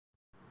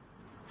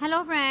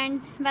Hello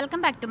friends,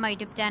 welcome back to my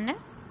YouTube channel.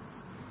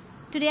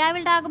 Today I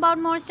will talk about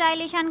more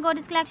stylish and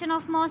gorgeous collection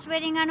of most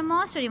wearing and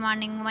most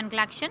demanding women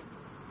collection.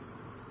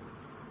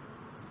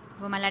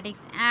 Women latex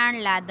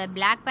and leather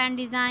black pant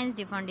designs,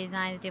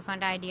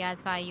 different ideas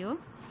for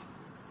you.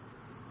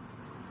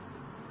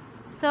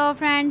 So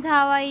friends,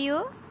 how are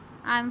you?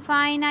 I'm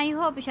fine. I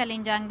hope you shall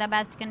enjoying the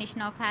best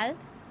condition of health.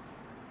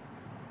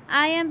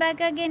 I am back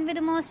again with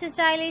the most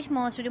stylish,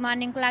 most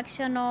demanding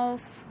collection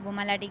of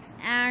women latex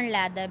and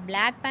leather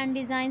black pant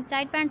designs,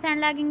 tight pants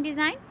and legging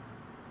design.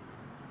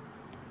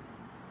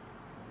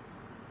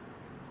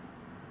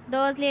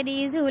 Those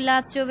ladies who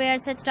loves to wear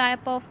such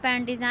type of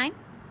pant design.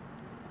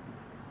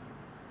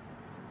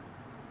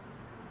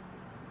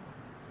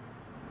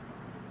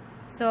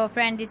 So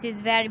friend, this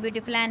is very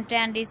beautiful and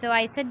trendy, so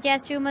I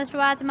suggest you must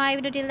watch my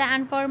video till the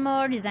end for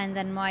more designs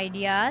and more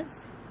ideas.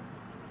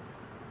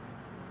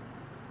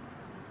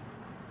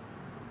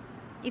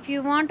 If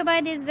you want to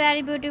buy this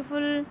very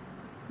beautiful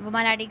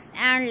women latex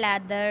and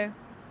leather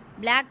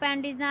black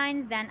pant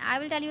designs, then I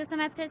will tell you some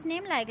websites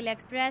name like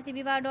AliExpress,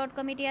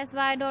 eBay.com,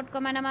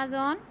 etsy.com and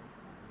Amazon.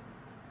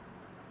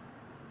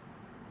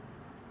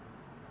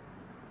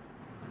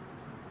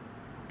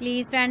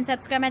 Please friends,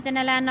 subscribe my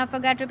channel and not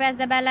forget to press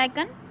the bell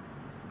icon.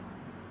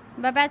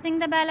 By pressing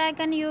the bell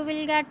icon, you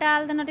will get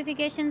all the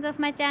notifications of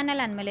my channel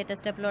and my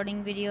latest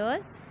uploading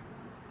videos.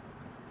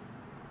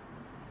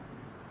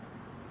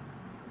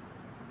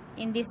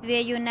 In this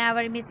way, you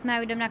never miss my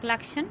video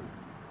collection.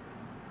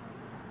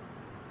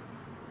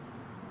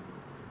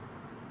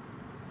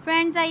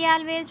 Friends, I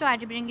always try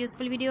to bring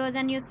useful videos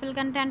and useful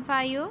content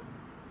for you.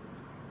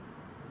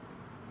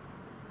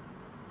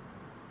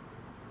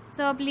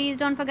 So please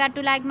don't forget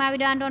to like my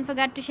video and don't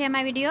forget to share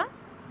my video.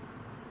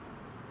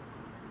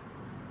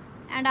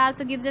 And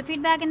also give the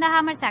feedback in the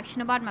comment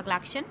section about my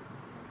collection.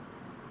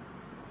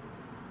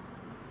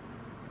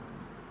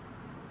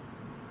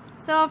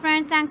 So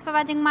friends, thanks for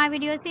watching my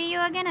video. See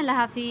you again. Allah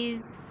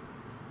Hafiz.